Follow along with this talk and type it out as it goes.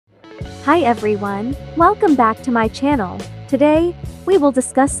Hi everyone, welcome back to my channel. Today, we will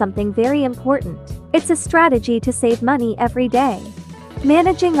discuss something very important. It's a strategy to save money every day.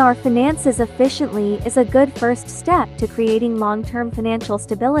 Managing our finances efficiently is a good first step to creating long-term financial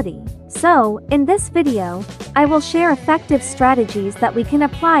stability. So, in this video, I will share effective strategies that we can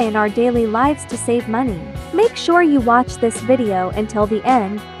apply in our daily lives to save money. Make sure you watch this video until the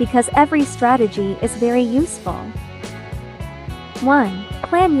end because every strategy is very useful. 1.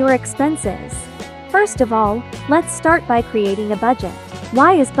 Plan your expenses. First of all, let's start by creating a budget.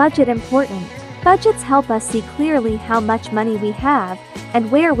 Why is budget important? Budgets help us see clearly how much money we have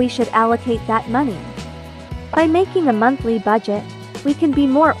and where we should allocate that money. By making a monthly budget, we can be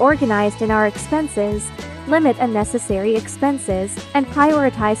more organized in our expenses, limit unnecessary expenses, and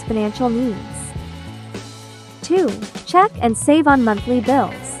prioritize financial needs. 2. Check and save on monthly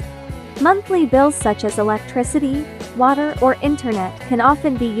bills. Monthly bills such as electricity, water, or internet can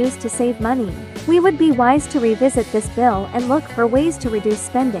often be used to save money. We would be wise to revisit this bill and look for ways to reduce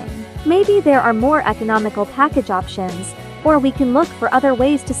spending. Maybe there are more economical package options, or we can look for other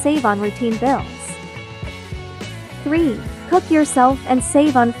ways to save on routine bills. 3. Cook yourself and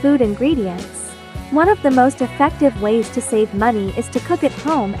save on food ingredients. One of the most effective ways to save money is to cook at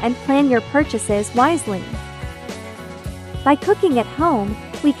home and plan your purchases wisely. By cooking at home,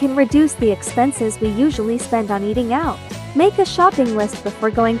 we can reduce the expenses we usually spend on eating out. Make a shopping list before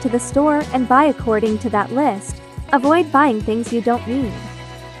going to the store and buy according to that list. Avoid buying things you don't need.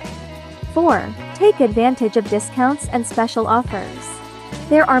 4. Take advantage of discounts and special offers.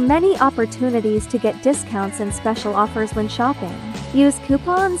 There are many opportunities to get discounts and special offers when shopping. Use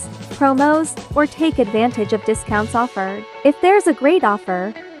coupons, promos, or take advantage of discounts offered. If there's a great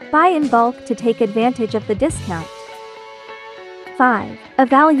offer, buy in bulk to take advantage of the discount. 5.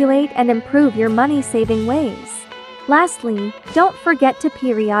 Evaluate and improve your money-saving ways. Lastly, don't forget to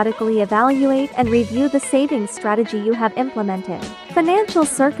periodically evaluate and review the savings strategy you have implemented. Financial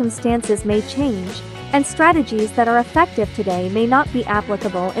circumstances may change, and strategies that are effective today may not be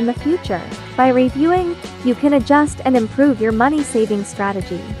applicable in the future. By reviewing, you can adjust and improve your money-saving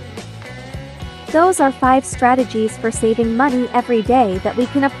strategy. Those are 5 strategies for saving money every day that we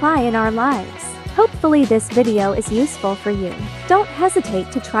can apply in our lives. Hopefully this video is useful for you. Don't hesitate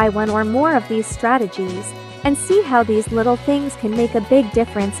to try one or more of these strategies and see how these little things can make a big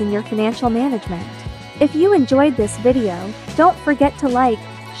difference in your financial management. If you enjoyed this video, don't forget to like,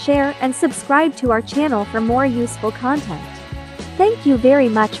 share, and subscribe to our channel for more useful content. Thank you very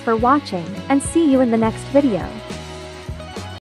much for watching, and see you in the next video.